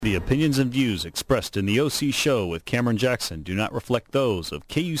The opinions and views expressed in the OC Show with Cameron Jackson do not reflect those of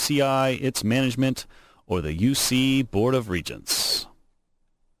KUCI, its management, or the UC Board of Regents.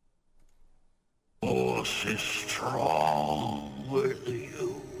 Force is strong with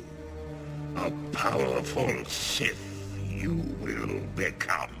you. A powerful Sith you will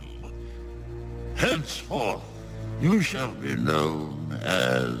become. Henceforth, you shall be known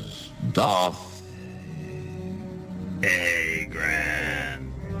as Darth Agran.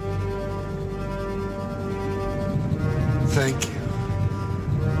 Thank you,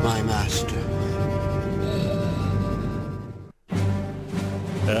 my master.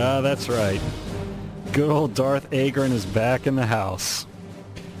 That's right. Good old Darth Agran is back in the house.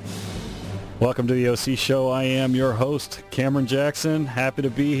 Welcome to the OC Show. I am your host, Cameron Jackson. Happy to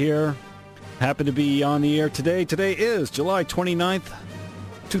be here. Happy to be on the air today. Today is July 29th,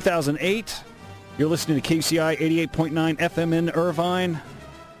 2008. You're listening to KUCI 88.9 FM in Irvine.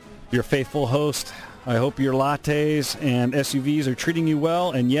 Your faithful host. I hope your lattes and SUVs are treating you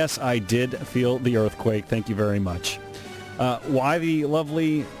well. And yes, I did feel the earthquake. Thank you very much. Why the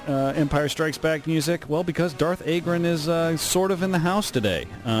lovely Empire Strikes Back music? Well, because Darth Agran is sort of in the house today.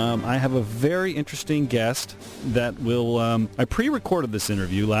 I have a very interesting guest that will... I pre-recorded this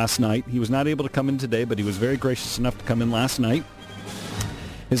interview last night. He was not able to come in today, but he was very gracious enough to come in last night.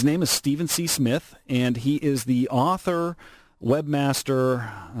 His name is Stephen C. Smith, and he is the author,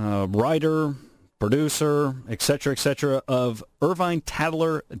 webmaster, writer, producer, etc., of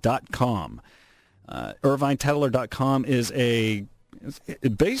IrvineTattler.com. IrvineTattler.com is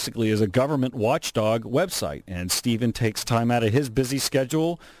basically a government watchdog website, and Stephen takes time out of his busy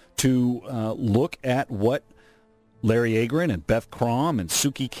schedule to look at what Larry Agran and Beth Crom and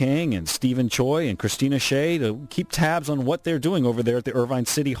Suki King and Stephen Choi and Christina Shea, to keep tabs on what they're doing over there at the Irvine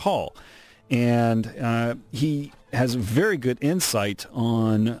City Hall. And he has very good insight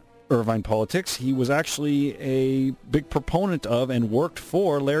on Irvine politics. He was actually a big proponent of and worked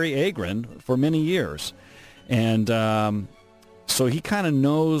for Larry Agran for many years. And so he kind of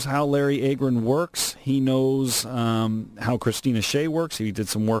knows how Larry Agran works. He knows how Christina Shea works. He did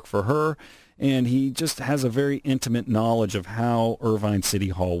some work for her. And he just has a very intimate knowledge of how Irvine City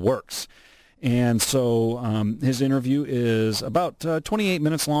Hall works. And so his interview is about 28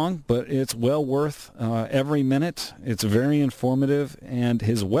 minutes long, but it's well worth every minute. It's very informative, and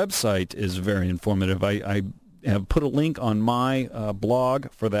his website is very informative. I have put a link on my blog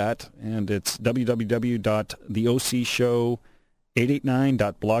for that, and it's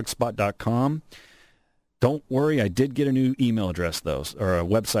www.theocshow889.blogspot.com. Don't worry, I did get a new email address, though, or a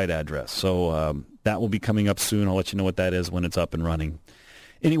website address. So that will be coming up soon. I'll let you know what that is when it's up and running.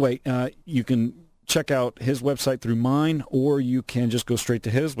 Anyway, you can check out his website through mine, or you can just go straight to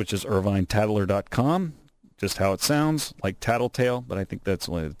his, which is IrvineTattler.com. Just how it sounds, like Tattletale, but I think that's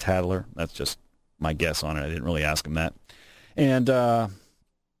only the Tattler. That's just my guess on it. I didn't really ask him that. And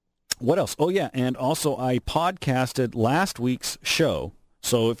what else? Oh, yeah, and also I podcasted last week's show.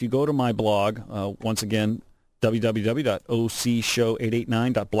 So if you go to my blog, once again,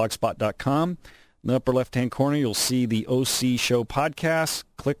 www.ocshow889.blogspot.com, in the upper left-hand corner, you'll see the OC Show podcast.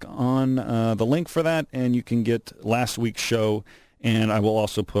 Click on the link for that, and you can get last week's show. And I will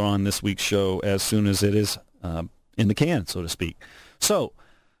also put on this week's show as soon as it is in the can, so to speak. So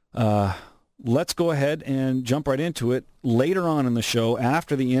let's go ahead and jump right into it. Later on in the show,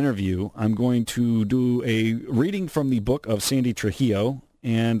 after the interview, I'm going to do a reading from the book of Sandy Trujillo,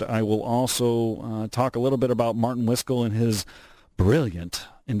 and I will also talk a little bit about Martin Wiskel and his brilliant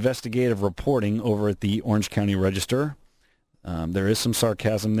investigative reporting over at the Orange County Register. There is some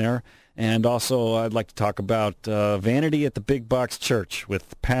sarcasm there. And also I'd like to talk about Vanity at the Big Box Church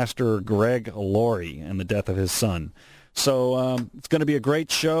with Pastor Greg Laurie and the death of his son. So it's going to be a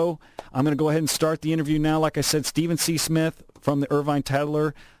great show. I'm going to go ahead and start the interview now. Like I said, Stephen C. Smith from the Irvine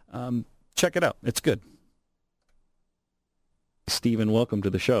Tattler. Check it out. It's good. Stephen, welcome to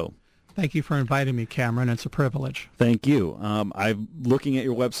the show. Thank you for inviting me, Cameron. It's a privilege. Thank you. I'm looking at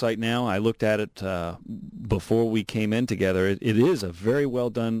your website now. I looked at it before we came in together. It is a very well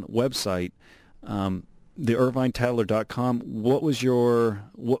done website. The IrvineTattler.com. What was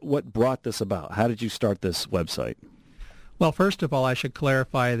what brought this about? How did you start this website? Well, first of all, I should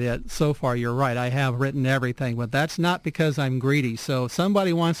clarify that so far you're right. I have written everything, but that's not because I'm greedy. So if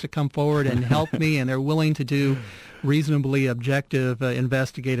somebody wants to come forward and help me and they're willing to do reasonably objective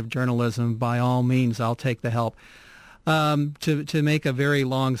investigative journalism, by all means, I'll take the help. To make a very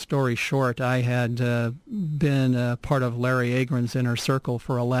long story short, I had been part of Larry Agran's inner circle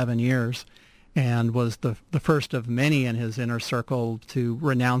for 11 years and was the first of many in his inner circle to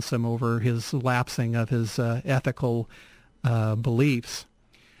renounce him over his lapsing of his ethical beliefs.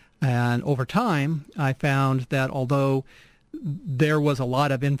 And over time, I found that although there was a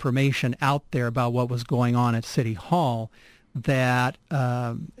lot of information out there about what was going on at City Hall, that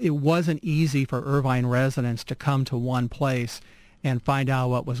it wasn't easy for Irvine residents to come to one place and find out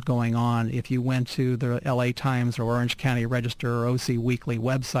what was going on. If you went to the LA Times or Orange County Register or OC Weekly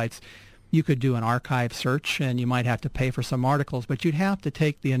websites, you could do an archive search, and you might have to pay for some articles, but you'd have to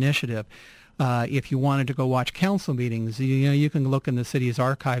take the initiative. If you wanted to go watch council meetings, you can look in the city's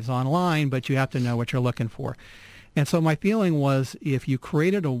archives online, but you have to know what you're looking for. And so my feeling was, if you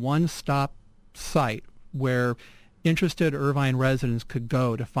created a one-stop site where interested Irvine residents could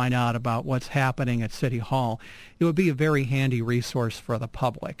go to find out about what's happening at City Hall, it would be a very handy resource for the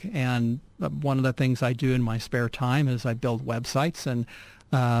public. And one of the things I do in my spare time is I build websites, and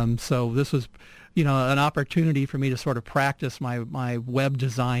so this was, an opportunity for me to sort of practice my web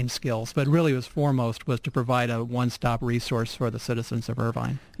design skills. But really, foremost was to provide a one-stop resource for the citizens of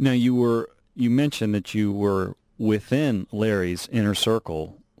Irvine. Now, you mentioned that you were within Larry's inner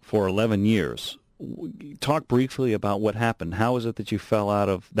circle for 11 years. Talk briefly about what happened. How is it that you fell out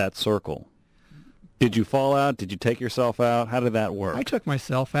of that circle? Did you fall out? Did you take yourself out? How did that work? I took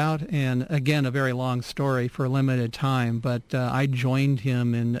myself out, and again, a very long story for a limited time, but I joined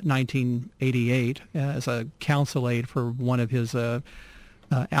him in 1988 as a council aide for one of his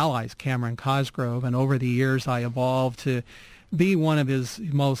allies, Cameron Cosgrove, and over the years I evolved to be one of his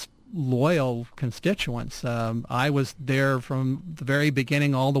most loyal constituents. I was there from the very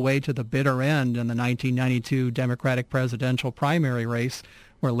beginning all the way to the bitter end in the 1992 Democratic presidential primary race,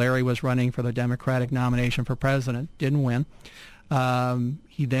 where Larry was running for the Democratic nomination for president. Didn't win.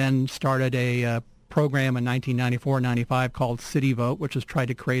 He then started a program in 1994-95 called City Vote, which has tried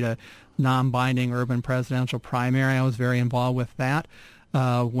to create a non-binding urban presidential primary. I was very involved with that.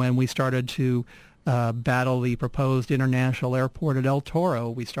 When we started to battle the proposed international airport at El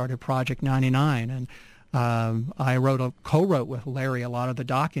Toro, we started Project 99, and I co-wrote with Larry a lot of the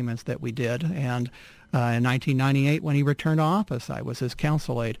documents that we did. And in 1998, when he returned to office, I was his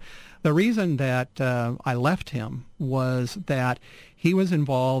council aide. The reason that I left him was that he was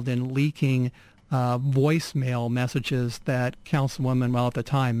involved in leaking voicemail messages that Councilwoman, at the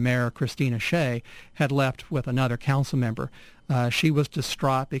time, Mayor Christina Shea, had left with another council member. She was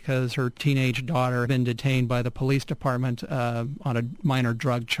distraught because her teenage daughter had been detained by the police department on a minor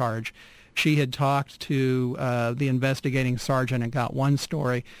drug charge. She had talked to the investigating sergeant and got one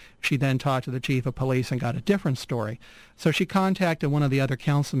story. She then talked to the chief of police and got a different story. So she contacted one of the other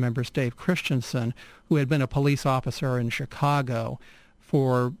council members, Dave Christensen, who had been a police officer in Chicago,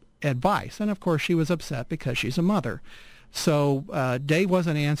 for advice. And, of course, she was upset because she's a mother. So Dave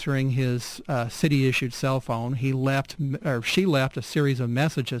wasn't answering his city-issued cell phone. She left a series of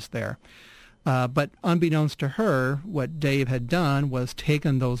messages there. But unbeknownst to her, what Dave had done was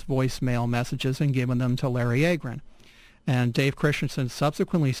taken those voicemail messages and given them to Larry Agrin. And Dave Christensen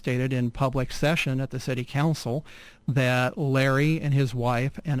subsequently stated in public session at the city council that Larry and his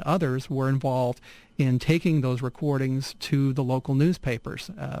wife and others were involved in taking those recordings to the local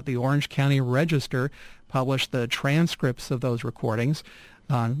newspapers. The Orange County Register published the transcripts of those recordings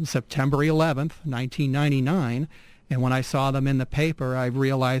on September 11th, 1999. And when I saw them in the paper, I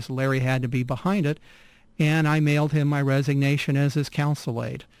realized Larry had to be behind it, and I mailed him my resignation as his council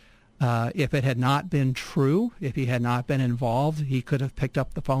aide. If it had not been true, if he had not been involved, he could have picked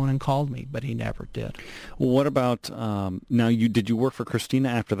up the phone and called me, but he never did. Well, what about, did you work for Christina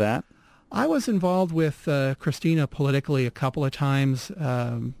after that? I was involved with Christina politically a couple of times.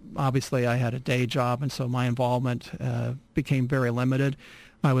 Obviously, I had a day job, and so my involvement became very limited.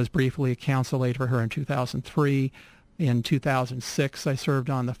 I was briefly a council aide for her in 2003. In 2006, I served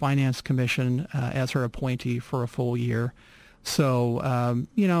on the Finance Commission as her appointee for a full year. So,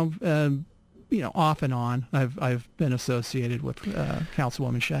 off and on, I've been associated with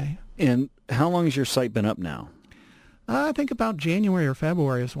Councilwoman Shea. And how long has your site been up now? I think about January or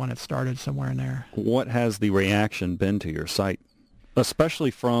February is when it started, somewhere in there. What has the reaction been to your site, especially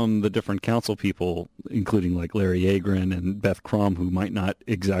from the different council people, including like Larry Agrin and Beth Crom, who might not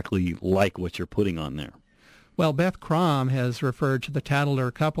exactly like what you're putting on there? Well, Beth Crom has referred to the Tattler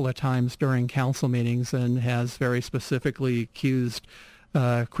a couple of times during council meetings and has very specifically accused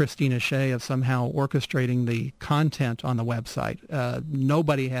Christina Shea of somehow orchestrating the content on the website.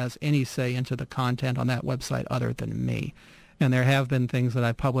 Nobody has any say into the content on that website other than me. And there have been things that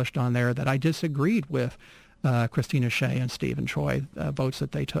I published on there that I disagreed with Christina Shea and Stephen Choi, votes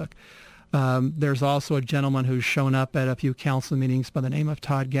that they took. There's also a gentleman who's shown up at a few council meetings by the name of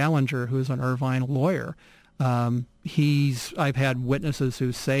Todd Gallinger, who's an Irvine lawyer. I've had witnesses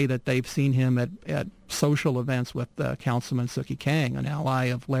who say that they've seen him at social events with Councilman Sookie Kang, an ally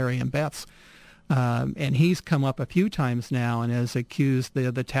of Larry and Beth's. And he's come up a few times now and has accused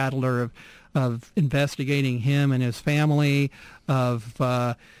the Tattler of investigating him and his family, of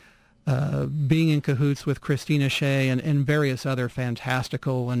being in cahoots with Christina Shea and various other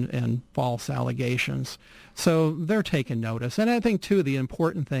fantastical and false allegations. So they're taking notice. And I think, too, the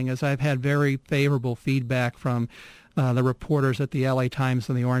important thing is I've had very favorable feedback from the reporters at the LA Times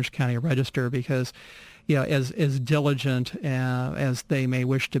and the Orange County Register because, as diligent as they may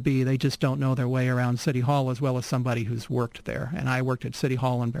wish to be, they just don't know their way around City Hall as well as somebody who's worked there. And I worked at City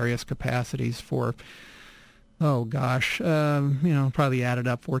Hall in various capacities for probably added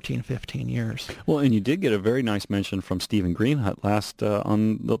up 14, 15 years. Well, and you did get a very nice mention from Stephen Greenhut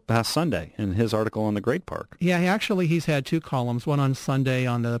on the past Sunday in his article on the Great Park. Yeah, he's had two columns, one on Sunday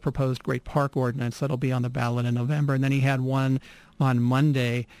on the proposed Great Park ordinance that'll be on the ballot in November, and then he had one on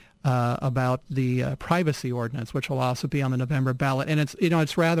Monday about the privacy ordinance, which will also be on the November ballot. And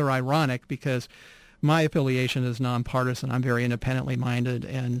it's rather ironic because my affiliation is nonpartisan. I'm very independently minded,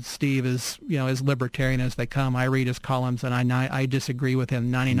 and Steve is, as libertarian as they come. I read his columns, and I disagree with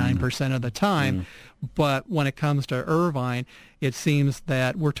him 99% of the time. But when it comes to Irvine, it seems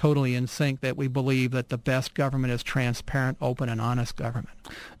that we're totally in sync, that we believe that the best government is transparent, open, and honest government.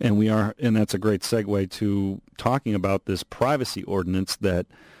 And and that's a great segue to talking about this privacy ordinance that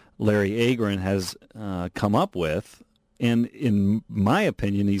Larry Agron has come up with. And in my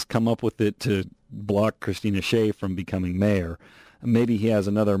opinion, he's come up with it to block Christina Shea from becoming mayor. Maybe he has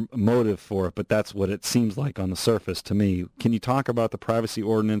another motive for it, but that's what it seems like on the surface to me. Can you talk about the privacy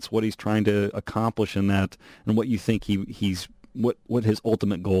ordinance, what he's trying to accomplish in that, and what you think what his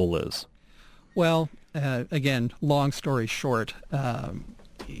ultimate goal is? Well, again, long story short,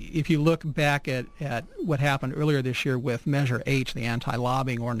 if you look back at what happened earlier this year with Measure H, the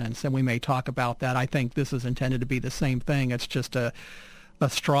anti-lobbying ordinance, and we may talk about that, I think this is intended to be the same thing. It's just a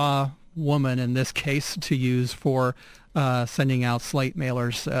straw woman, in this case, to use for sending out slate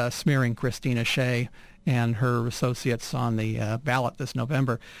mailers smearing Christina Shea and her associates on the ballot this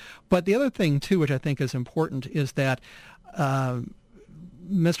November. But the other thing, too, which I think is important, is that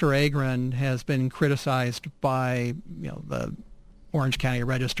Mr. Agron has been criticized by the Orange County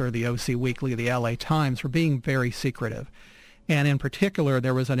Register, the OC Weekly, the LA Times for being very secretive. And in particular,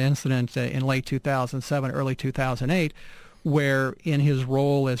 there was an incident in late 2007, early 2008, where in his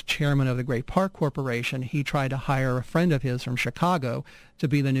role as chairman of the Great Park Corporation, he tried to hire a friend of his from Chicago to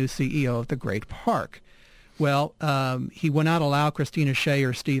be the new CEO of the Great Park. Well, he would not allow Christina Shea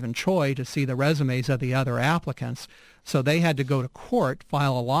or Stephen Choi to see the resumes of the other applicants, so they had to go to court,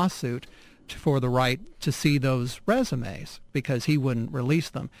 file a lawsuit for the right to see those resumes because he wouldn't release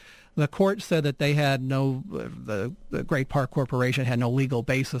them. The court said that they had the Great Park Corporation had no legal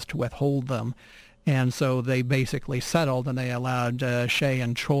basis to withhold them, and so they basically settled and they allowed Shea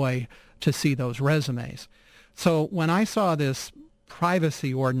and Choi to see those resumes. So when I saw this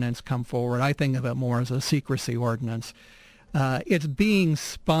privacy ordinance come forward, I think of it more as a secrecy ordinance. It's being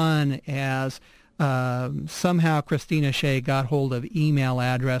spun as somehow Christina Shea got hold of email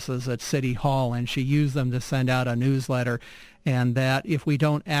addresses at City Hall and she used them to send out a newsletter, and that if we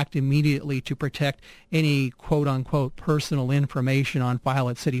don't act immediately to protect any quote-unquote personal information on file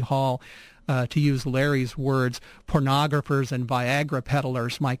at City Hall, to use Larry's words, pornographers and Viagra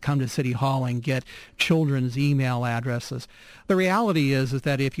peddlers might come to City Hall and get children's email addresses. The reality is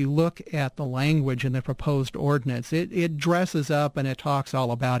that if you look at the language in the proposed ordinance, it dresses up and it talks all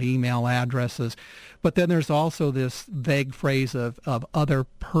about email addresses. But then there's also this vague phrase of other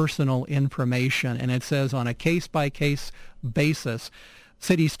personal information, and it says on a case-by-case basis,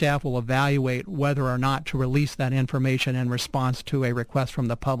 city staff will evaluate whether or not to release that information in response to a request from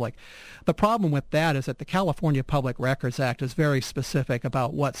the public. The problem with that is that the California Public Records Act is very specific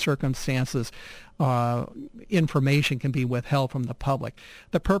about what circumstances information can be withheld from the public.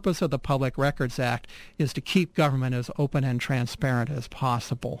 The purpose of the Public Records Act is to keep government as open and transparent as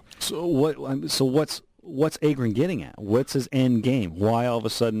possible. So what's Agron getting at? What's his end game? Why all of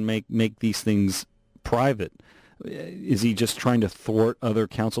a sudden make these things private? Is he just trying to thwart other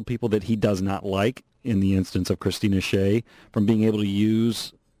council people that he does not like, in the instance of Christina Shea, from being able to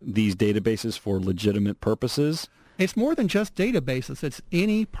use these databases for legitimate purposes? It's more than just databases. It's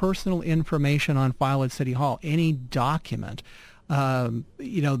any personal information on file at City Hall, any document. There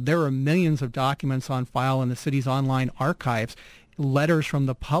are millions of documents on file in the city's online archives, letters from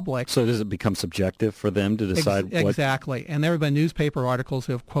the public. So does it become subjective for them to decide what? Exactly. And there have been newspaper articles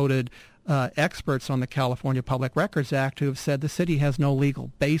who have quoted experts on the California Public Records Act who have said the city has no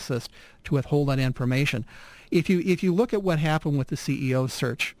legal basis to withhold that information. If you look at what happened with the CEO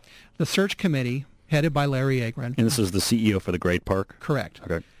search, the search committee headed by Larry Agrin. And this is the CEO for the Great Park? Correct.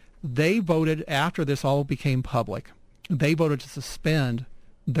 Okay. They voted, after this all became public, they voted to suspend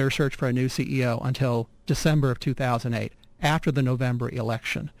their search for a new CEO until December of 2008, after the November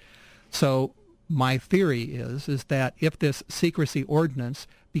election. So my theory is that if this secrecy ordinance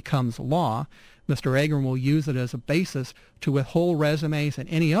becomes law, Mr. Agrin will use it as a basis to withhold resumes and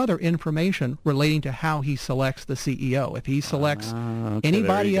any other information relating to how he selects the CEO. If he selects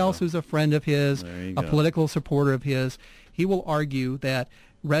anybody else who's a friend of his, a political supporter of his, he will argue that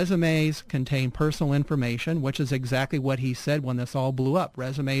resumes contain personal information, which is exactly what he said when this all blew up.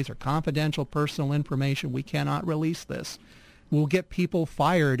 Resumes are confidential personal information. We cannot release this. We'll get people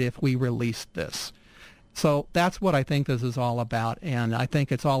fired if we release this. So that's what I think this is all about, and I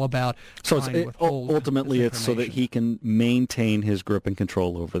think it's all about trying to withhold ultimately this it's so that he can maintain his grip and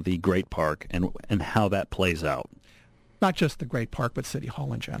control over the Great Park and how that plays out. Not just the Great Park, but City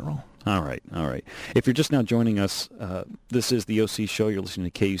Hall in general. All right. If you're just now joining us, this is the OC Show. You're listening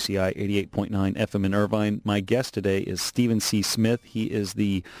to KUCI 88.9 FM in Irvine. My guest today is Stephen C. Smith. He is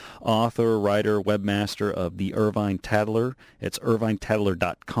the author, writer, webmaster of the Irvine Tattler. It's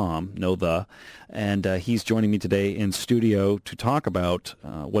irvinetattler.com, and he's joining me today in studio to talk about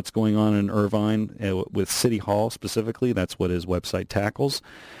what's going on in Irvine with City Hall specifically. That's what his website tackles.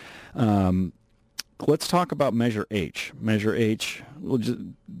 Let's talk about Measure H. Measure H, we'll just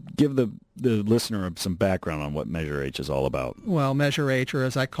give the listener some background on what Measure H is all about. Well, Measure H, or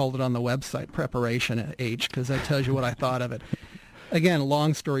as I called it on the website, Preparation H, because that tells you what I thought of it. Again,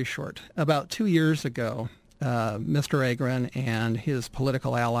 long story short, about 2 years ago, Mr. Agrin and his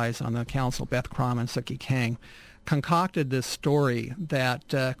political allies on the council, Beth Crom and Sookie Kang, concocted this story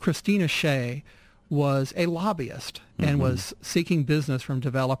that Christina Shea was a lobbyist and was seeking business from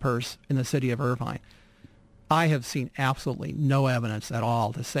developers in the city of Irvine. I have seen absolutely no evidence at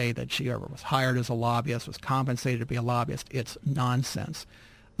all to say that she ever was hired as a lobbyist, was compensated to be a lobbyist. It's nonsense.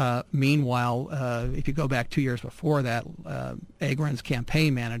 Meanwhile, if you go back 2 years before that, Agrin's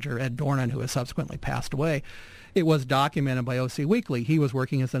campaign manager, Ed Dornan, who has subsequently passed away, it was documented by OC Weekly. He was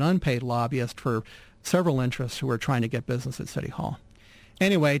working as an unpaid lobbyist for several interests who were trying to get business at City Hall.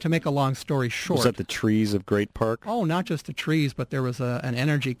 Anyway, to make a long story short... Was that the trees of Great Park? Oh, not just the trees, but there was an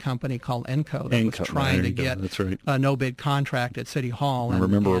energy company called Enco that was trying to get a no-bid contract at City Hall. I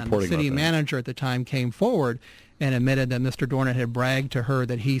remember reporting about that. The city manager at the time came forward and admitted that Mr. Dornan had bragged to her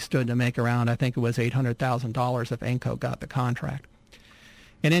that he stood to make around, I think it was $800,000 if Enco got the contract.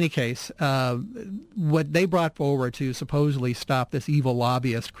 In any case, what they brought forward to supposedly stop this evil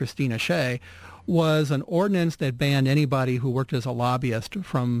lobbyist, Christina Shea, was an ordinance that banned anybody who worked as a lobbyist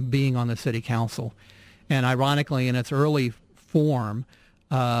from being on the city council. And ironically, in its early form,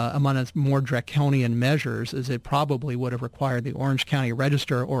 among its more draconian measures, is it probably would have required the Orange County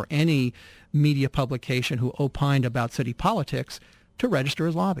Register or any media publication who opined about city politics to register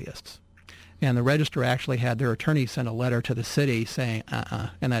as lobbyists. And the Register actually had their attorney send a letter to the city saying,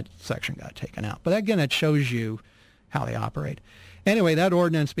 and that section got taken out. But again, it shows you how they operate. Anyway, that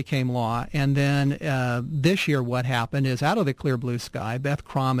ordinance became law, and then this year what happened is, out of the clear blue sky, Beth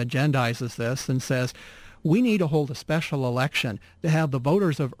Crom agendizes this and says, we need to hold a special election to have the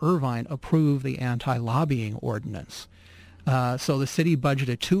voters of Irvine approve the anti-lobbying ordinance. So the city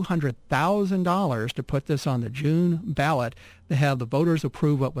budgeted $200,000 to put this on the June ballot to have the voters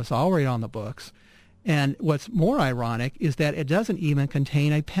approve what was already on the books. And what's more ironic is that it doesn't even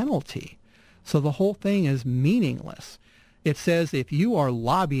contain a penalty. So the whole thing is meaningless. It says if you are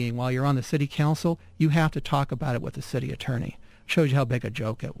lobbying while you're on the city council, you have to talk about it with the city attorney. Shows you how big a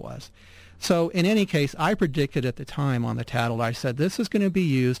joke it was. So in any case, I predicted at the time on the Tattle, I said this is going to be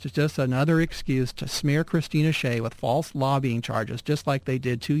used as just another excuse to smear Christina Shea with false lobbying charges, just like they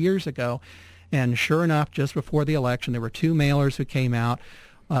did 2 years ago. And sure enough, just before the election, there were two mailers who came out,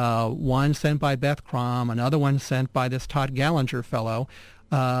 one sent by Beth Crom, another one sent by this Todd Gallinger fellow,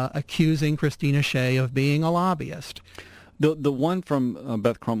 accusing Christina Shea of being a lobbyist. The one from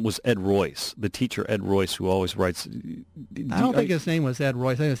Beth Crom was Ed Royce, the teacher Ed Royce, who always writes. I don't think his name was Ed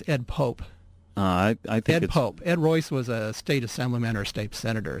Royce. I think it was Ed Pope. I think Ed Pope. Ed Royce was a state assemblyman or state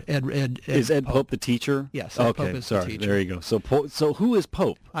senator. Is Ed Pope the teacher? Yes. Ed Pope is the teacher. There you go. So who is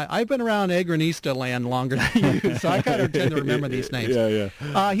Pope? I've been around Agrinista land longer than you, so I kind of tend to remember these names.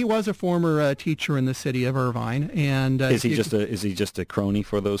 Yeah. He was a former teacher in the city of Irvine, and is he just a crony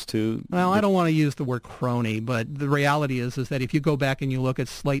for those two? Well, I don't want to use the word crony, but the reality is that if you go back and you look at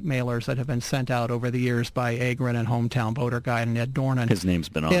slate mailers that have been sent out over the years by Agrin and Hometown Voter Guide and Ed Dornan, his name's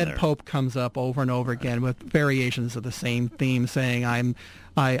been on there. Ed Pope comes up over and over again with variations of the same theme, saying,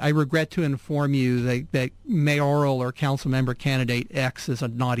 I regret to inform you that mayoral or council member candidate X is a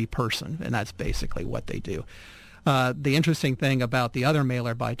naughty person, and that's basically what they do. The interesting thing about the other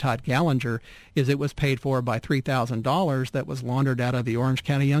mailer by Todd Gallinger is it was paid for by $3,000 that was laundered out of the Orange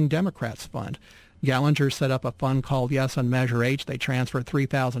County Young Democrats Fund. Gallinger set up a fund called Yes on Measure H. They transferred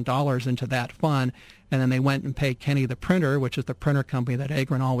 $3,000 into that fund, and then they went and paid Kenny the printer, which is the printer company that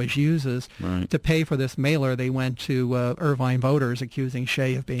Agron always uses, to pay for this mailer. They went to Irvine voters accusing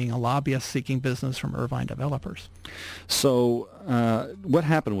Shea of being a lobbyist seeking business from Irvine developers. So what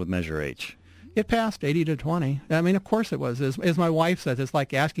happened with Measure H? It passed 80-20. I mean, of course it was. As my wife says, it's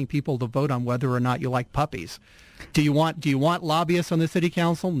like asking people to vote on whether or not you like puppies. Do you want lobbyists on the city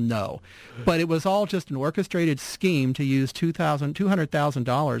council? No. But it was all just an orchestrated scheme to use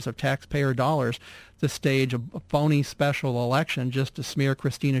 $200,000 of taxpayer dollars to stage a phony special election just to smear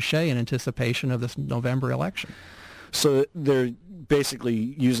Christina Shea in anticipation of this November election. So they're basically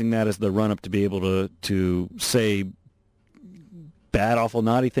using that as the run-up to be able to say bad, awful,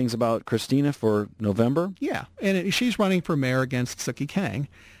 naughty things about Christina for November? Yeah, and she's running for mayor against Sookie Kang.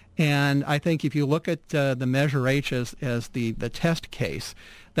 And I think if you look at the Measure H as the test case,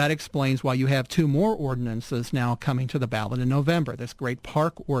 that explains why you have two more ordinances now coming to the ballot in November, this Great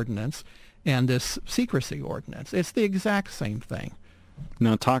Park Ordinance and this secrecy ordinance. It's the exact same thing.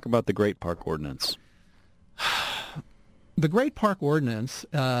 Now talk about the Great Park Ordinance. The Great Park Ordinance,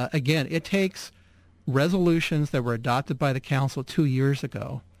 again, it takes resolutions that were adopted by the council 2 years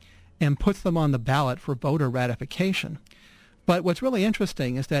ago and puts them on the ballot for voter ratification. But what's really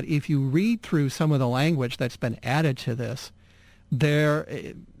interesting is that if you read through some of the language that's been added to this, there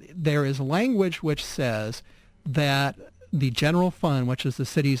is language which says that the general fund, which is the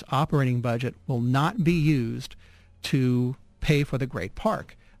city's operating budget, will not be used to pay for the Great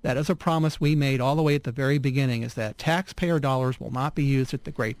Park. That is a promise we made all the way at the very beginning, is that taxpayer dollars will not be used at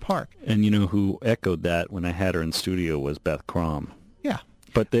the Great Park. And you know who echoed that when I had her in studio was Beth Crom. Yeah.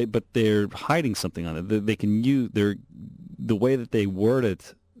 But they're hiding something on it. They can use the way that they word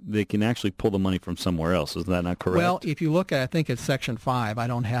it, they can actually pull the money from somewhere else. Is that not correct? Well, if you look at, I think it's Section 5. I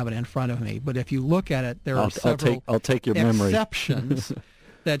don't have it in front of me, but if you look at it, there are several I'll take your memory. exceptions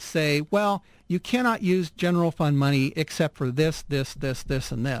that say, well, you cannot use general fund money except for this, this,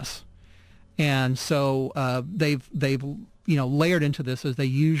 and this. And so they've layered into this, as they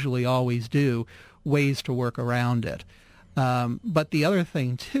usually always do, ways to work around it. But the other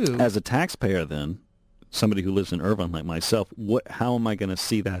thing too, as a taxpayer, then somebody who lives in Irvine like myself, how am I going to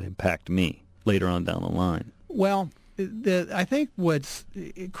see that impact me later on down the line? Well, I think what's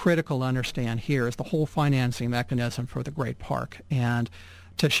critical to understand here is the whole financing mechanism for the Great Park. And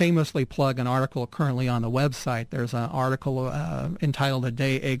to shamelessly plug an article currently on the website, there's an article entitled "The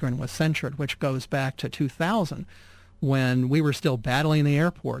Day Agron Was Censured," which goes back to 2000, when we were still battling the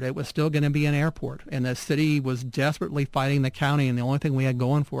airport. It was still going to be an airport, and the city was desperately fighting the county, and the only thing we had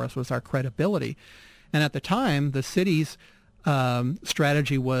going for us was our credibility. And at the time, the city's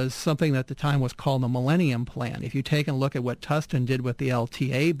strategy was something that at the time was called the Millennium Plan. If you take a look at what Tustin did with the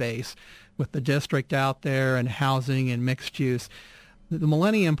LTA base, with the district out there and housing and mixed use, the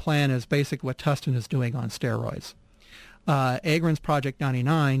Millennium Plan is basically what Tustin is doing on steroids. Agron's Project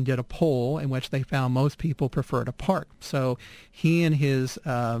 99 did a poll in which they found most people preferred a park. So he and his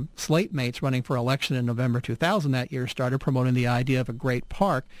slate mates running for election in November 2000 that year started promoting the idea of a great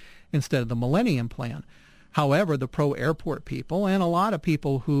park instead of the Millennium Plan. However, the pro-airport people and a lot of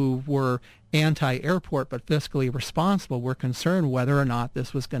people who were anti-airport but fiscally responsible were concerned whether or not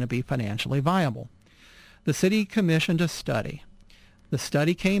this was going to be financially viable. The city commissioned a study. The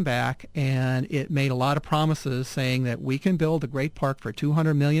study came back and it made a lot of promises saying that we can build a great park for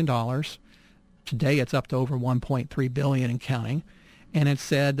 $200 million. Today it's up to over $1.3 billion and counting. And it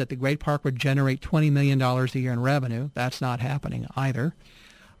said that the great park would generate $20 million a year in revenue. That's not happening either.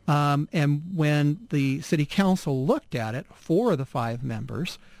 And when the city council looked at it, 4 of the 5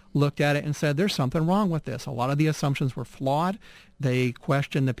 members looked at it and said, there's something wrong with this. A lot of the assumptions were flawed. They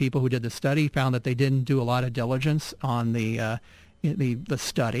questioned the people who did the study, found that they didn't do a lot of diligence on the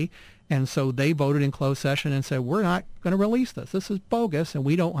study. And so they voted in closed session and said, we're not going to release this. This is bogus, and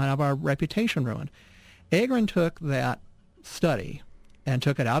we don't want to have our reputation ruined. Agron took that study and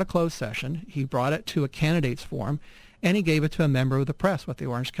took it out of closed session. He brought it to a candidates forum, and he gave it to a member of the press with the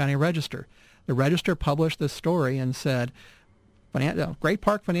Orange County Register. The Register published this story and said, Great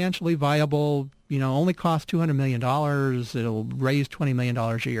Park financially viable, only costs $200 million. It'll raise $20 million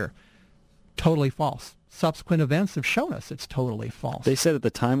a year. Totally false. subsequent events have shown us it's totally false. They said at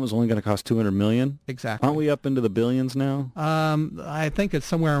the time it was only going to cost $200 million. Exactly. Aren't we up into the billions now? I think it's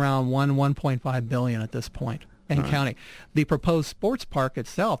somewhere around $1.5 billion at this point and counting. The proposed sports park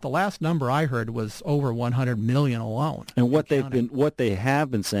itself, the last number I heard was over $100 million alone. And what they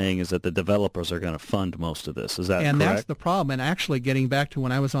have been saying is that the developers are going to fund most of this. Is that correct? And that's the problem. And actually, getting back to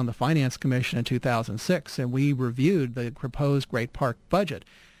when I was on the Finance Commission in 2006, and we reviewed the proposed Great Park budget,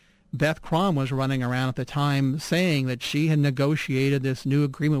 Beth Crom was running around at the time saying that she had negotiated this new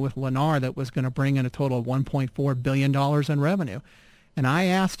agreement with Lennar that was going to bring in a total of $1.4 billion in revenue. And I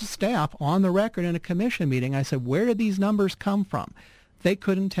asked staff on the record in a commission meeting, I said, where did these numbers come from? They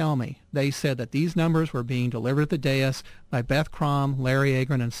couldn't tell me. They said that these numbers were being delivered at the dais by Beth Crom, Larry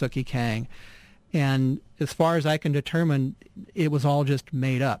Agron, and Sookie Kang. And as far as I can determine, it was all just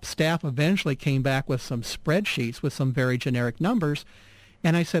made up. Staff eventually came back with some spreadsheets with some very generic numbers.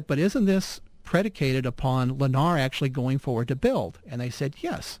 And I said, but isn't this predicated upon Lennar actually going forward to build? And they said,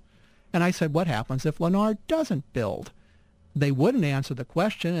 yes. And I said, what happens if Lennar doesn't build? They wouldn't answer the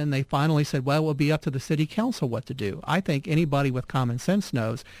question, and they finally said, well, it will be up to the city council what to do. I think anybody with common sense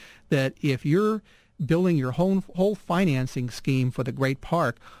knows that if you're building your whole financing scheme for the Great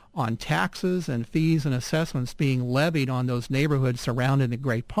Park on taxes and fees and assessments being levied on those neighborhoods surrounding the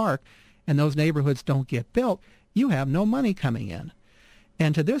Great Park, and those neighborhoods don't get built, you have no money coming in.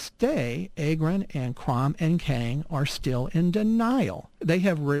 And to this day, Agron and Crom and Kang are still in denial. They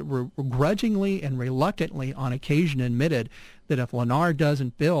have grudgingly and reluctantly on occasion admitted that if Lennar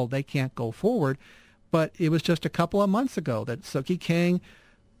doesn't build, they can't go forward. But it was just a couple of months ago that Sookie Kang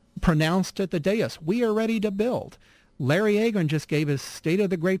pronounced at the dais, we are ready to build. Larry Agron just gave his State of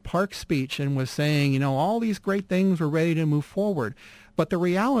the Great Park speech and was saying, all these great things were ready to move forward. But the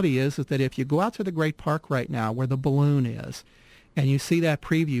reality is that if you go out to the Great Park right now where the balloon is, and you see that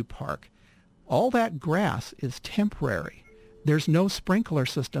preview park, all that grass is temporary. There's no sprinkler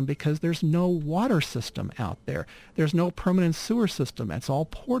system because there's no water system out there. There's no permanent sewer system. It's all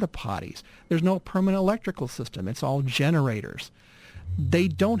porta potties. There's no permanent electrical system. It's all generators. They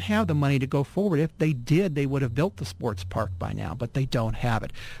don't have the money to go forward. If they did, they would have built the sports park by now, but they don't have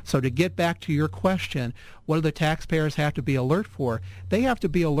it. So to get back to your question, what do the taxpayers have to be alert for? They have to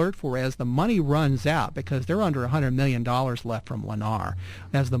be alert for as the money runs out, because they're under $100 million left from Lennar.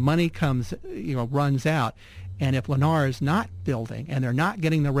 As the money runs out, and if Lennar is not building and they're not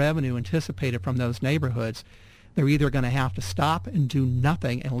getting the revenue anticipated from those neighborhoods, they're either going to have to stop and do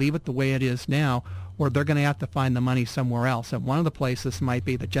nothing and leave it the way it is now, or they're going to have to find the money somewhere else. And one of the places might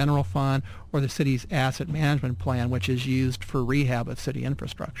be the general fund or the city's asset management plan, which is used for rehab of city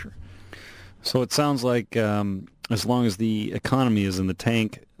infrastructure. So it sounds like as long as the economy is in the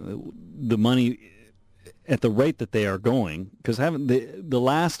tank, the money at the rate that they are going, because the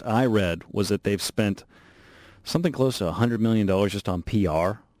last I read was that they've spent something close to $100 million just on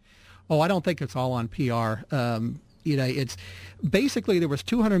PR. Oh, I don't think it's all on PR. It's basically there was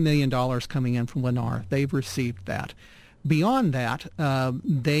 $200 million coming in from Lennar. They've received that. Beyond that,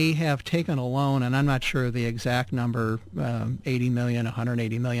 they have taken a loan, and I'm not sure the exact number, 80 million,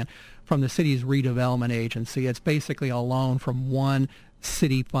 180 million, from the city's redevelopment agency. It's basically a loan from one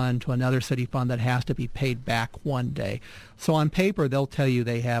city fund to another city fund that has to be paid back one day. So on paper, they'll tell you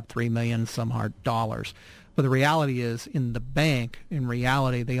they have $3 million some hard dollars. But the reality is, in the bank, in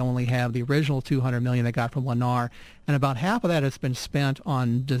reality, they only have the original $200 million they got from Lennar, and about half of that has been spent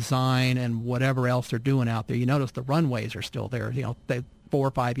on design and whatever else they're doing out there. You notice the runways are still there. 4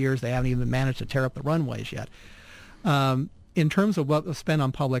 or 5 years, they haven't even managed to tear up the runways yet. In terms of what was spent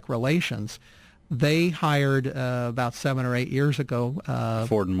on public relations, they hired about 7 or 8 years ago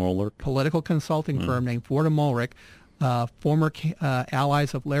Ford and Mollrick, political consulting firm named Ford and Mollrick, former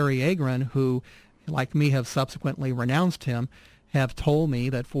allies of Larry Agron, who, like me, have subsequently renounced him, have told me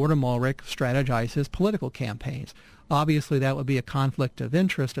that Ford and Mollrick strategized his political campaigns. Obviously, that would be a conflict of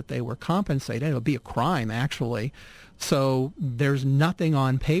interest if they were compensated. It would be a crime, actually. So there's nothing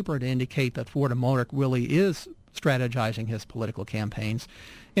on paper to indicate that Ford and Mollrick really is strategizing his political campaigns.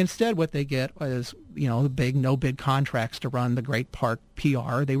 Instead, what they get is, the big no-bid contracts to run the Great Park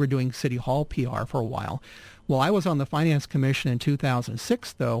PR. They were doing City Hall PR for a while. While I was on the Finance Commission in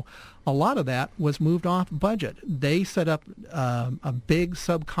 2006, though, a lot of that was moved off budget. They set up a big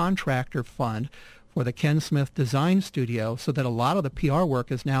subcontractor fund for the Ken Smith Design Studio so that a lot of the PR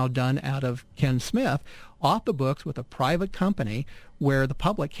work is now done out of Ken Smith, off the books with a private company where the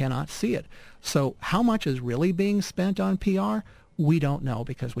public cannot see it. So how much is really being spent on PR? We don't know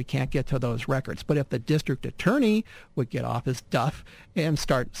because we can't get to those records. But if the district attorney would get off his duff and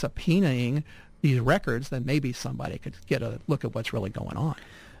start subpoenaing these records, then maybe somebody could get a look at what's really going on.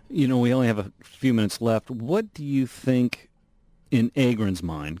 You know, we only have a few minutes left. What do you think, in Agrin's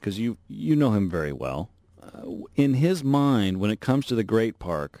mind, because you know him very well, in his mind, when it comes to the Great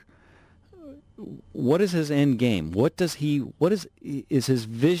Park, what is his end game? Is his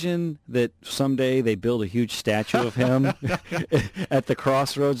vision that someday they build a huge statue of him at the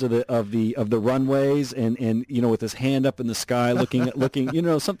crossroads of the runways, and you know, with his hand up in the sky, looking, you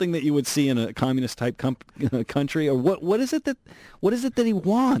know, something that you would see in a communist type country, or what is it that he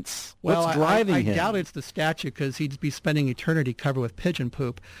wants? Well, what's driving him? I doubt it's the statue, because he'd be spending eternity covered with pigeon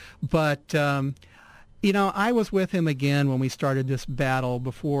poop, but. You know, I was with him again when we started this battle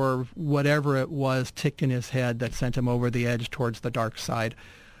before whatever it was ticked in his head that sent him over the edge towards the dark side.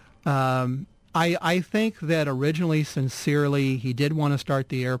 I think that originally, sincerely, he did want to start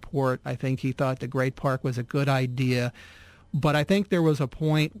the airport. I think he thought the Great Park was a good idea. But I think there was a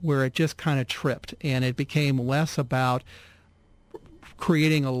point where it just kind of tripped, and it became less about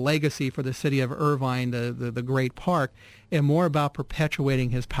creating a legacy for the city of Irvine, the Great Park, and more about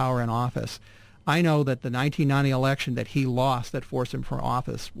perpetuating his power in office. I know that the 1990 election that he lost that forced him for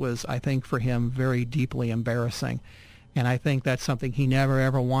office was, I think, for him very deeply embarrassing. And I think that's something he never,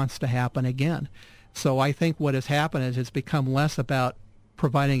 ever wants to happen again. So I think what has happened is it's become less about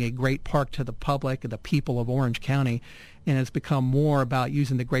providing a great park to the public and the people of Orange County, and it's become more about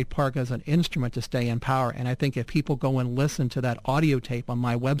using the Great Park as an instrument to stay in power. And I think if people go and listen to that audio tape on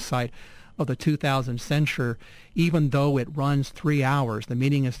my website of the 2000 censure, even though it runs 3 hours, the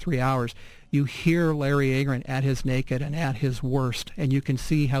meeting is 3 hours, you hear Larry Agrin at his naked and at his worst, and you can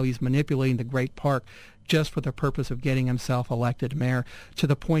see how he's manipulating the Great Park just for the purpose of getting himself elected mayor, to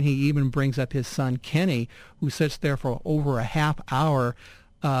the point he even brings up his son Kenny, who sits there for over a half hour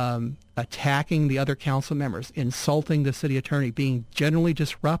attacking the other council members, insulting the city attorney, being generally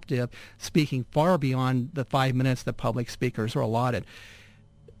disruptive, speaking far beyond the 5 minutes that public speakers are allotted.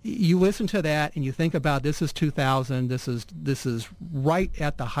 You listen to that and you think about, this is 2000, this is right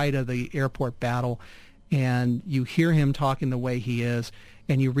at the height of the airport battle, and you hear him talking the way he is,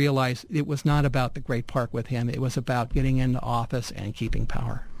 and you realize it was not about the Great Park with him. It was about getting into office and keeping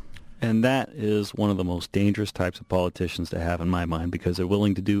power. And that is one of the most dangerous types of politicians to have in my mind, because they're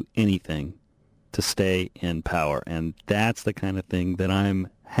willing to do anything to stay in power. And that's the kind of thing that I'm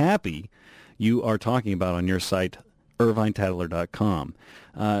happy you are talking about on your site, IrvineTadler.com.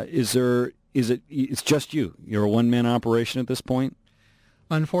 It's just you? You're a one-man operation at this point?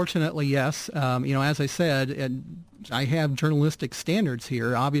 Unfortunately, yes. As I said, I have journalistic standards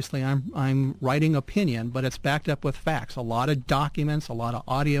here. Obviously, I'm writing opinion, but it's backed up with facts. A lot of documents, a lot of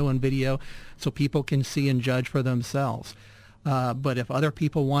audio and video, so people can see and judge for themselves. But if other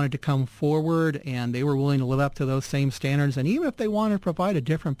people wanted to come forward and they were willing to live up to those same standards, and even if they wanted to provide a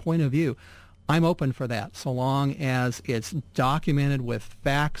different point of view, I'm open for that, so long as it's documented with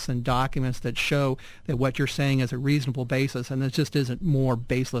facts and documents that show that what you're saying is a reasonable basis, and it just isn't more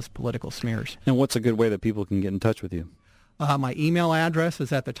baseless political smears. And what's a good way that people can get in touch with you? My email address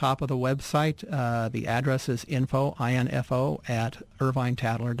is at the top of the website. The address is info at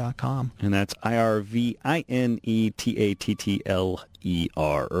IrvineTadler.com. And that's IrvineTattler,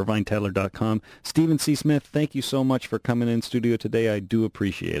 IrvineTadler.com. Stephen C. Smith, thank you so much for coming in studio today. I do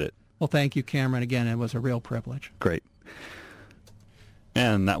appreciate it. Well, thank you, Cameron. Again, it was a real privilege. Great.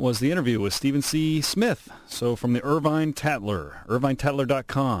 And that was the interview with Stephen C. Smith. So from the Irvine Tattler,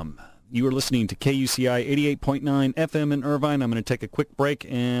 IrvineTadler.com. You are listening to KUCI 88.9 FM in Irvine. I'm going to take a quick break,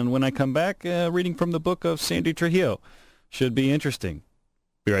 and when I come back, reading from the book of Sandy Trujillo. Should be interesting.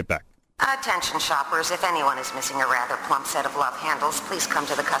 Be right back. Attention shoppers, if anyone is missing a rather plump set of love handles, please come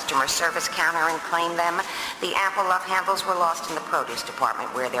to the customer service counter and claim them. The ample love handles were lost in the produce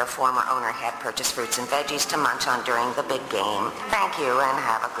department, where their former owner had purchased fruits and veggies to munch on during the big game. Thank you and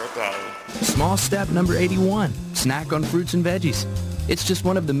have a good day. Small step number 81, snack on fruits and veggies. It's just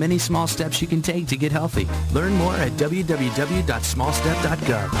one of the many small steps you can take to get healthy. Learn more at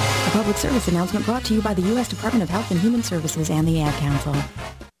www.smallstep.gov. A public service announcement brought to you by the U.S. Department of Health and Human Services and the Ad Council.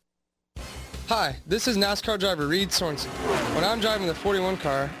 Hi, this is NASCAR driver Reed Sorensen. When I'm driving the 41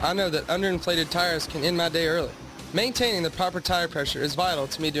 car, I know that underinflated tires can end my day early. Maintaining the proper tire pressure is vital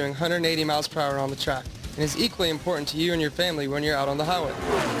to me doing 180 miles per hour on the track, and is equally important to you and your family when you're out on the highway.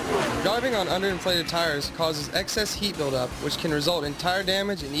 Driving on underinflated tires causes excess heat buildup, which can result in tire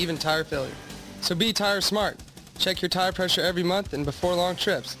damage and even tire failure. So be tire smart. Check your tire pressure every month and before long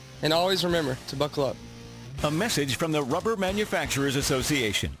trips, and always remember to buckle up. A message from the Rubber Manufacturers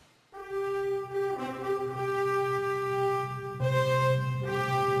Association.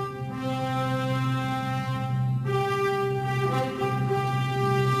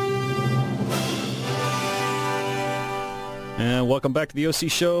 And welcome back to the OC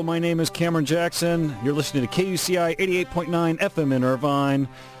Show. My name is Cameron Jackson. You're listening to KUCI 88.9 FM in Irvine.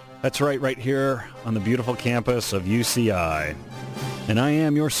 That's right here on the beautiful campus of UCI. And I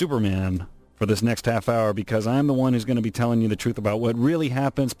am your Superman for this next half hour because I'm the one who's going to be telling you the truth about what really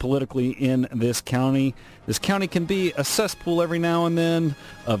happens politically in this county. This county can be a cesspool every now and then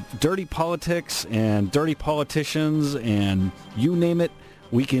of dirty politics and dirty politicians, and you name it,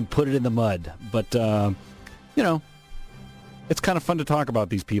 we can put it in the mud. But, it's kind of fun to talk about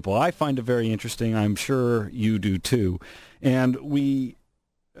these people. I find it very interesting. I'm sure you do too. And I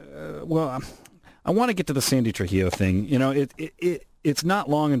want to get to the Sandy Trujillo thing. It's not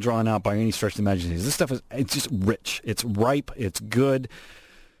long and drawn out by any stretch of the imagination. This stuff it's just rich. It's ripe. It's good.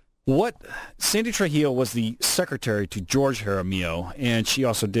 Sandy Trujillo was the secretary to George Jaramillo, and she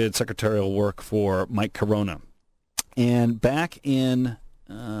also did secretarial work for Mike Corona. And back in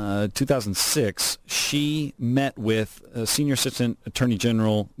 2006, she met with Senior Assistant Attorney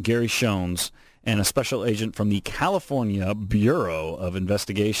General Gary Shones and a special agent from the California Bureau of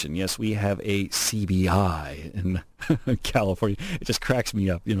Investigation. Yes, we have a CBI in California. It just cracks me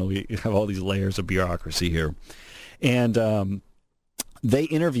up. We have all these layers of bureaucracy here. And they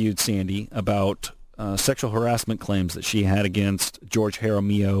interviewed Sandy about sexual harassment claims that she had against George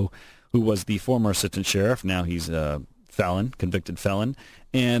Jaramillo, who was the former assistant sheriff. Now he's a convicted felon,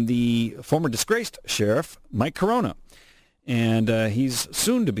 and the former disgraced sheriff, Mike Corona. And he's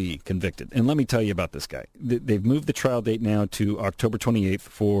soon to be convicted. And let me tell you about this guy. They've moved the trial date now to October 28th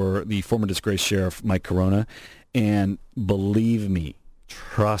for the former disgraced sheriff, Mike Corona. And believe me,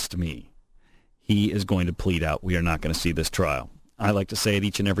 trust me, he is going to plead out. We are not going to see this trial. I like to say it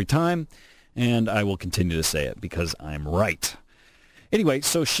each and every time, and I will continue to say it because I'm right. Anyway,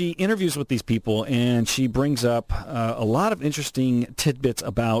 so she interviews with these people, and she brings up a lot of interesting tidbits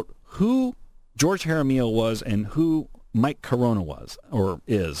about who George Jaramillo was and who Mike Corona was, or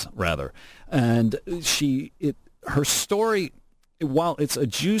is, rather. And her story, while it's a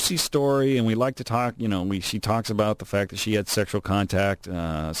juicy story, and we like to talk, she talks about the fact that she had sexual contact,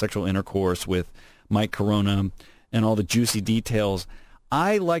 sexual intercourse with Mike Corona, and all the juicy details.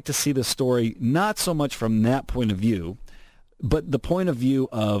 I like to see the story not so much from that point of view, but the point of view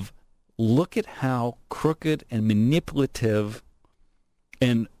of look at how crooked and manipulative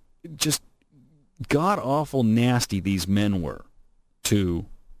and just god-awful nasty these men were to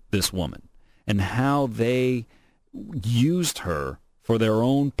this woman, and how they used her for their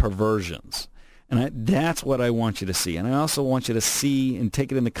own perversions. And that's what I want you to see. And I also want you to see and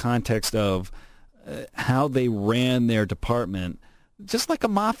take it in the context of how they ran their department, just like a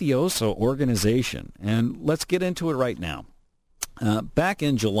mafioso organization. And let's get into it right now. Back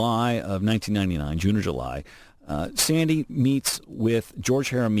in July of 1999, June or July, Sandy meets with George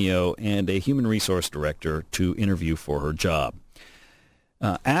Jaramillo and a human resource director to interview for her job.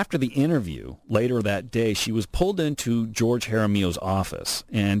 After the interview, later that day, she was pulled into George Jaramillo's office,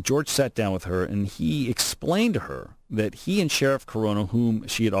 and George sat down with her, and he explained to her that he and Sheriff Corona, whom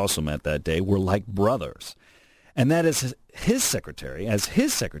she had also met that day, were like brothers, and that as his secretary,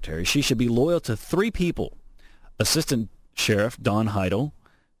 she should be loyal to three people: Assistant Sheriff Don Heidel,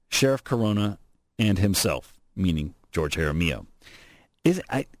 Sheriff Corona, and himself, meaning George Jaramillo.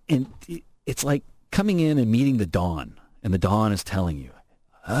 It's like coming in and meeting the Don, and the Don is telling you,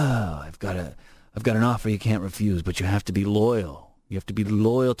 I've got an offer you can't refuse, but you have to be loyal. You have to be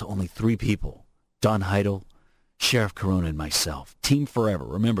loyal to only three people: Don Heidel, Sheriff Corona, and myself. Team forever.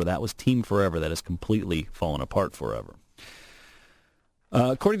 Remember, that was Team Forever. That has completely fallen apart forever.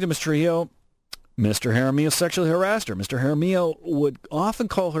 According to Ms. Trujillo, Mr. Jaramillo sexually harassed her. Mr. Jaramillo would often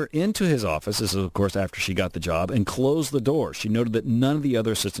call her into his office, this is, of course, after she got the job, and close the door. She noted that none of the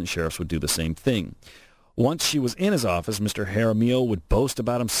other assistant sheriffs would do the same thing. Once she was in his office, Mr. Jaramillo would boast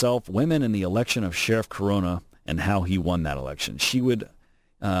about himself, women, and the election of Sheriff Corona and how he won that election. She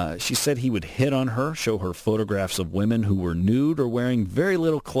said he would hit on her, show her photographs of women who were nude or wearing very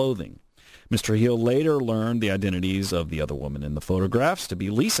little clothing. Mr. Hill later learned the identities of the other women in the photographs to be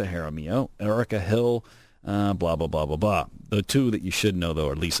Lisa Jaramillo, Erica Hill, blah, blah, blah, blah, blah. The two that you should know, though,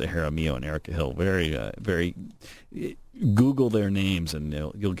 are Lisa Jaramillo and Erica Hill. Very, Google their names, and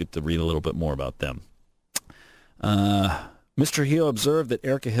you'll get to read a little bit more about them. Mr. Hill observed that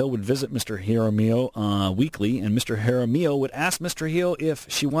Erica Hill would visit Mr. Jaramillo weekly, and Mr. Jaramillo would ask Mr. Hill if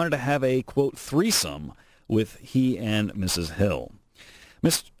she wanted to have a, quote, threesome with he and Mrs. Hill.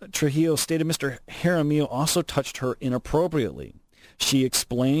 Ms. Trujillo stated Mr. Jaramillo also touched her inappropriately. She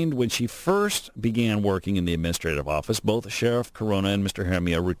explained when she first began working in the administrative office, both Sheriff Corona and Mr.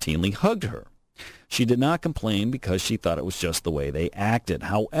 Jaramillo routinely hugged her. She did not complain because she thought it was just the way they acted.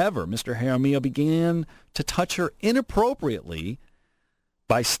 However, Mr. Jaramillo began to touch her inappropriately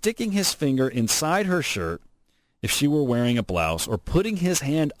by sticking his finger inside her shirt if she were wearing a blouse or putting his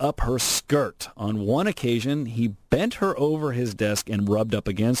hand up her skirt. On one occasion, he bent her over his desk and rubbed up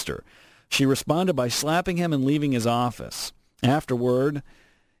against her. She responded by slapping him and leaving his office. Afterward,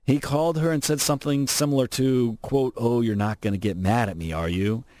 he called her and said something similar to, quote, "Oh, you're not going to get mad at me, are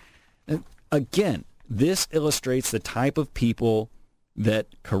you?" And again, this illustrates the type of people that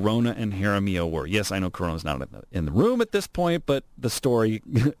Corona and Jaramillo were. Yes, I know Corona's not in the room at this point, but the story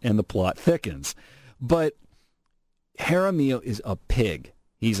and the plot thickens. But Jaramillo is a pig.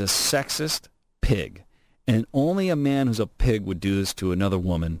 He's a sexist pig. And only a man who's a pig would do this to another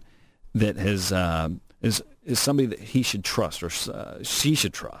woman that is somebody that he should trust or she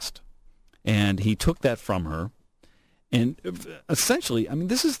should trust. And he took that from her. And essentially, I mean,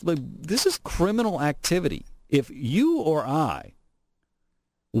 this is criminal activity. If you or I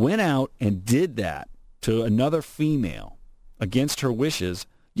went out and did that to another female against her wishes,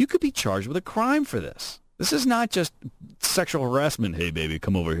 you could be charged with a crime for this. This is not just sexual harassment. Hey, baby,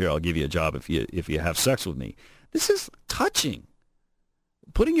 come over here. I'll give you a job if you have sex with me. This is touching.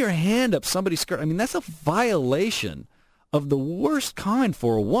 Putting your hand up somebody's skirt. I mean, that's a violation of the worst kind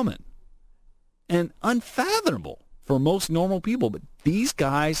for a woman and unfathomable for most normal people. But these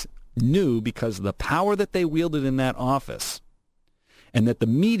guys knew, because of the power that they wielded in that office and that the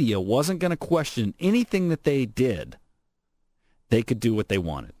media wasn't going to question anything that they did, they could do what they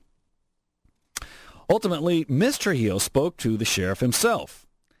wanted. Ultimately, Ms. Trujillo spoke to the sheriff himself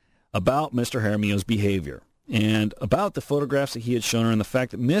about Mr. Jaramillo's behavior and about the photographs that he had shown her and the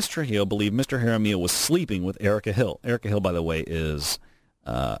fact that Ms. Trujillo believed Mr. Jaramillo was sleeping with Erica Hill. Erica Hill, by the way, is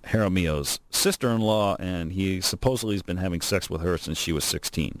Jaramillo's sister-in-law, and he supposedly has been having sex with her since she was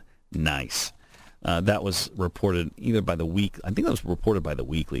 16. Nice. That was reported either by the Week. I think that was reported by the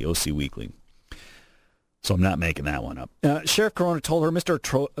Weekly, OC Weekly. So I'm not making that one up. Sheriff Corona told her Mr.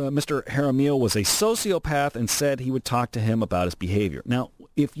 Jaramillo was a sociopath and said he would talk to him about his behavior. Now,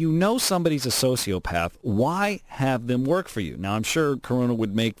 if you know somebody's a sociopath, why have them work for you? Now, I'm sure Corona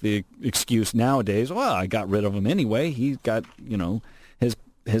would make the excuse nowadays, well, I got rid of him anyway. He got,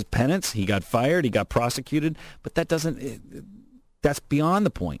 his penance. He got fired. He got prosecuted. But that's beyond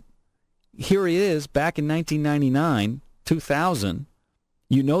the point. Here he is back in 1999, 2000.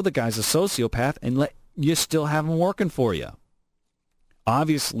 You know the guy's a sociopath, and you still have him working for you.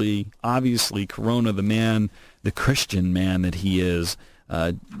 Obviously, Corona, the man, the Christian man that he is,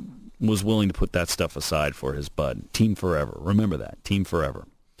 was willing to put that stuff aside for his bud. Team forever. Remember that. Team forever.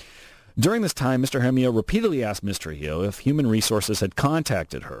 During this time, Mr. Jaramillo repeatedly asked Ms. Trujillo if Human Resources had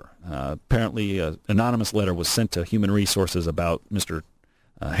contacted her. Apparently, an anonymous letter was sent to Human Resources about Mr.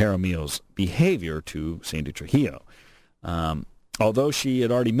 Jaramillo's behavior to Sandy Trujillo. Although she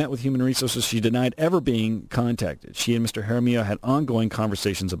had already met with Human Resources, she denied ever being contacted. She and Mr. Jaramillo had ongoing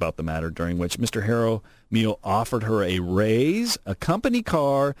conversations about the matter, during which Mr. Jaramillo offered her a raise, a company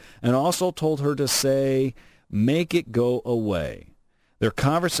car, and also told her to say, "Make it go away." Their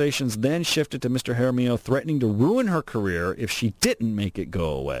conversations then shifted to Mr. Jaramillo threatening to ruin her career if she didn't make it go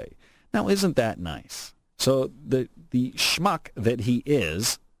away. Now, isn't that nice? So the schmuck that he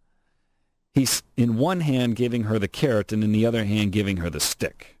is, he's in one hand giving her the carrot and in the other hand giving her the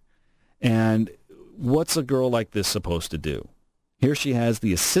stick. And what's a girl like this supposed to do? Here she has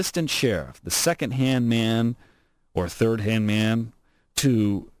the assistant sheriff, the second-hand man or third-hand man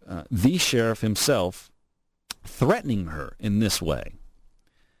to the sheriff himself, threatening her in this way.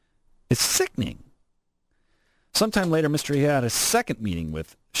 It's sickening. Sometime later, Mr. He had a second meeting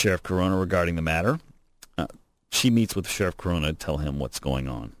with Sheriff Corona regarding the matter. She meets with Sheriff Corona to tell him what's going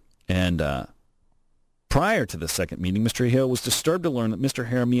on. And prior to the second meeting, Mr. Hill was disturbed to learn that Mr.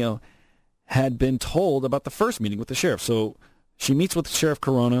 Jaramillo had been told about the first meeting with the sheriff. So she meets with Sheriff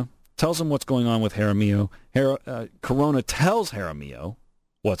Corona, tells him what's going on with Jaramillo. Corona tells Jaramillo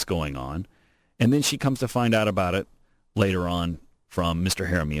what's going on, and then she comes to find out about it later on from Mr.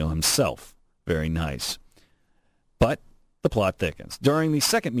 Jaramillo himself. Very nice. But the plot thickens. During the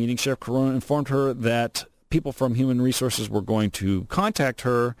second meeting, Sheriff Corona informed her that people from Human Resources were going to contact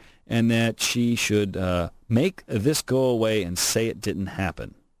her and that she should make this go away and say it didn't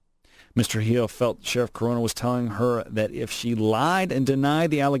happen. Mr. Hill felt Sheriff Corona was telling her that if she lied and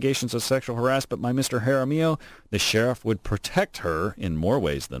denied the allegations of sexual harassment by Mr. Jaramillo, the sheriff would protect her in more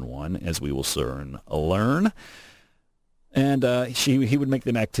ways than one, as we will soon learn. And he would make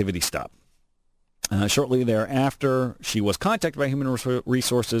the activity stop. Shortly thereafter, she was contacted by Human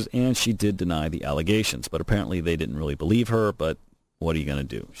Resources, and she did deny the allegations. But apparently they didn't really believe her, but what are you going to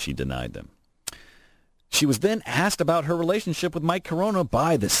do? She denied them. She was then asked about her relationship with Mike Corona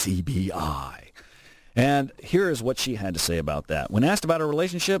by the CBI. And here is what she had to say about that. When asked about her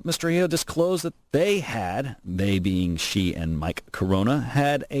relationship, Ms. Trujillo disclosed that they being she and Mike Corona,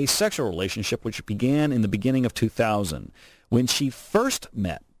 had a sexual relationship which began in the beginning of 2000. When she first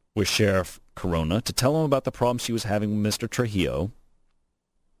met with Sheriff Corona to tell him about the problem she was having with Mr. Trujillo,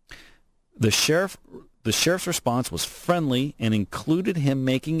 the sheriff's response was friendly and included him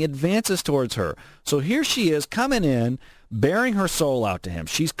making advances towards her. So here she is coming in, bearing her soul out to him.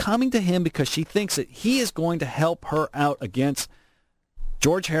 She's coming to him because she thinks that he is going to help her out against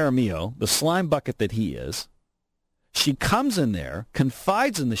George Jaramillo, the slime bucket that he is. She comes in there,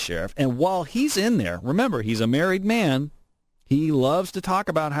 confides in the sheriff, and while he's in there, remember, he's a married man. He loves to talk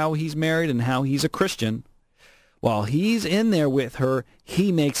about how he's married and how he's a Christian. While he's in there with her,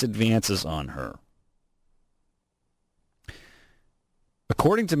 he makes advances on her.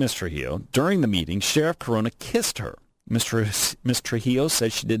 According to Ms. Trujillo, during the meeting, Sheriff Corona kissed her. Ms. Trujillo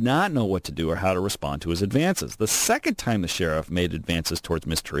said she did not know what to do or how to respond to his advances. The second time the sheriff made advances towards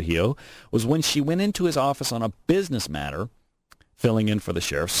Ms. Trujillo was when she went into his office on a business matter, filling in for the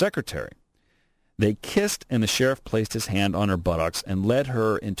sheriff's secretary. They kissed, and the sheriff placed his hand on her buttocks and led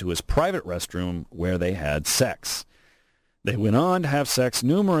her into his private restroom where they had sex. They went on to have sex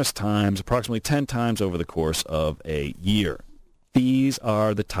numerous times, approximately 10 times over the course of a year. These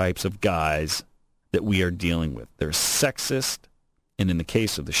are the types of guys that we are dealing with. They're sexist, and in the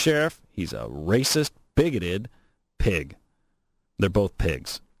case of the sheriff, he's a racist, bigoted pig. They're both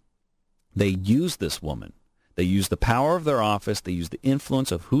pigs. They use this woman. They use the power of their office. They use the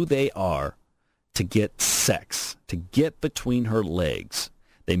influence of who they are to get sex, to get between her legs.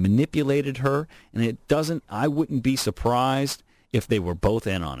 They manipulated her, and I wouldn't be surprised if they were both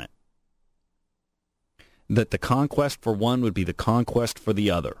in on it. That the conquest for one would be the conquest for the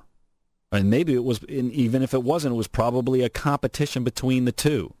other. And maybe it was, even if it wasn't, it was probably a competition between the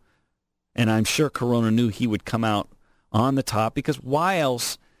two. And I'm sure Corona knew he would come out on the top, because why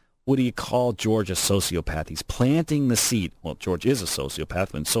else would he call George a sociopath? He's planting the seed. Well, George is a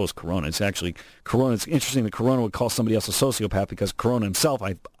sociopath, and so is Corona. It's actually, Corona, it's interesting that Corona would call somebody else a sociopath, because Corona himself,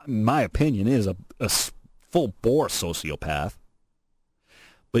 in my opinion, is a full-bore sociopath.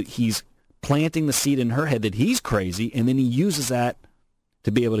 But he's planting the seed in her head that he's crazy, and then he uses that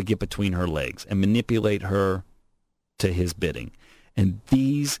to be able to get between her legs and manipulate her to his bidding. And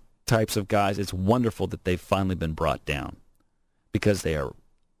these types of guys, it's wonderful that they've finally been brought down, because they are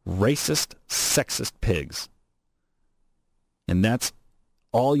racist, sexist pigs. And that's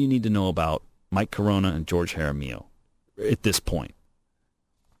all you need to know about Mike Corona and George Jaramillo at this point.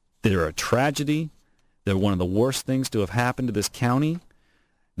 They're a tragedy. They're one of the worst things to have happened to this county.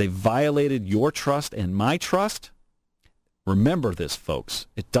 They violated your trust and my trust. Remember this, folks.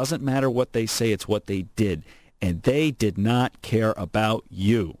 It doesn't matter what they say, it's what they did. And they did not care about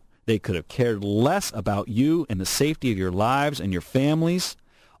you. They could have cared less about you and the safety of your lives and your families.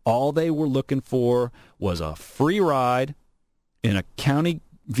 All they were looking for was a free ride in a county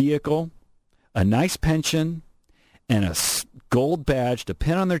vehicle, a nice pension, and a gold badge to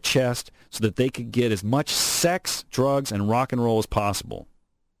pin on their chest so that they could get as much sex, drugs, and rock and roll as possible.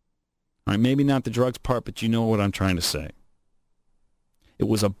 All right, maybe not the drugs part, but you know what I'm trying to say. It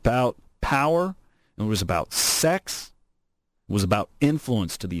was about power. It was about sex. It was about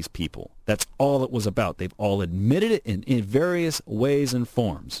influence to these people. That's all it was about. They've all admitted it in various ways and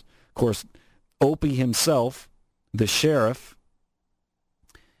forms. Of course, Opie himself, the sheriff,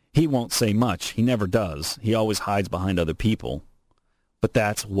 he won't say much. He never does. He always hides behind other people. But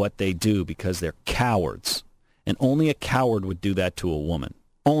that's what they do, because they're cowards. And only a coward would do that to a woman.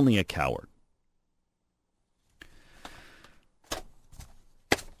 Only a coward.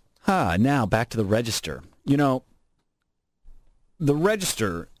 Now back to the Register. You know, the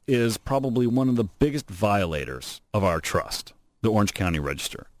Register is probably one of the biggest violators of our trust, the Orange County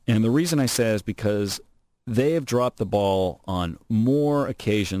Register. And the reason I say is because they have dropped the ball on more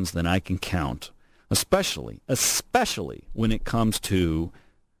occasions than I can count, especially when it comes to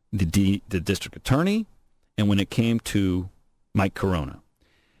the district attorney and when it came to Mike Corona.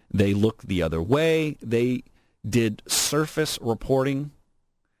 They looked the other way. They did surface reporting,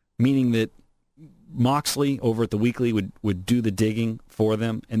 meaning that Moxley over at the Weekly would do the digging for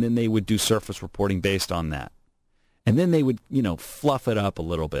them, and then they would do surface reporting based on that. And then they would, fluff it up a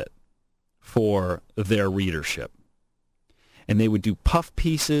little bit for their readership. And they would do puff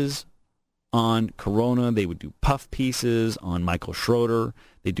pieces on Corona. They would do puff pieces on Michael Schroeder.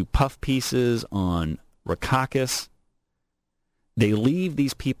 They do puff pieces on Rackauckus. They leave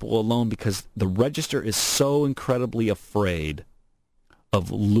these people alone because the Register is so incredibly afraid of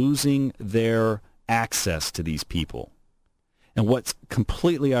losing their access to these people. And what's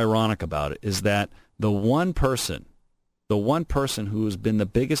completely ironic about it is that the one person who has been the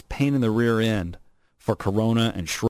biggest pain in the rear end for Corona and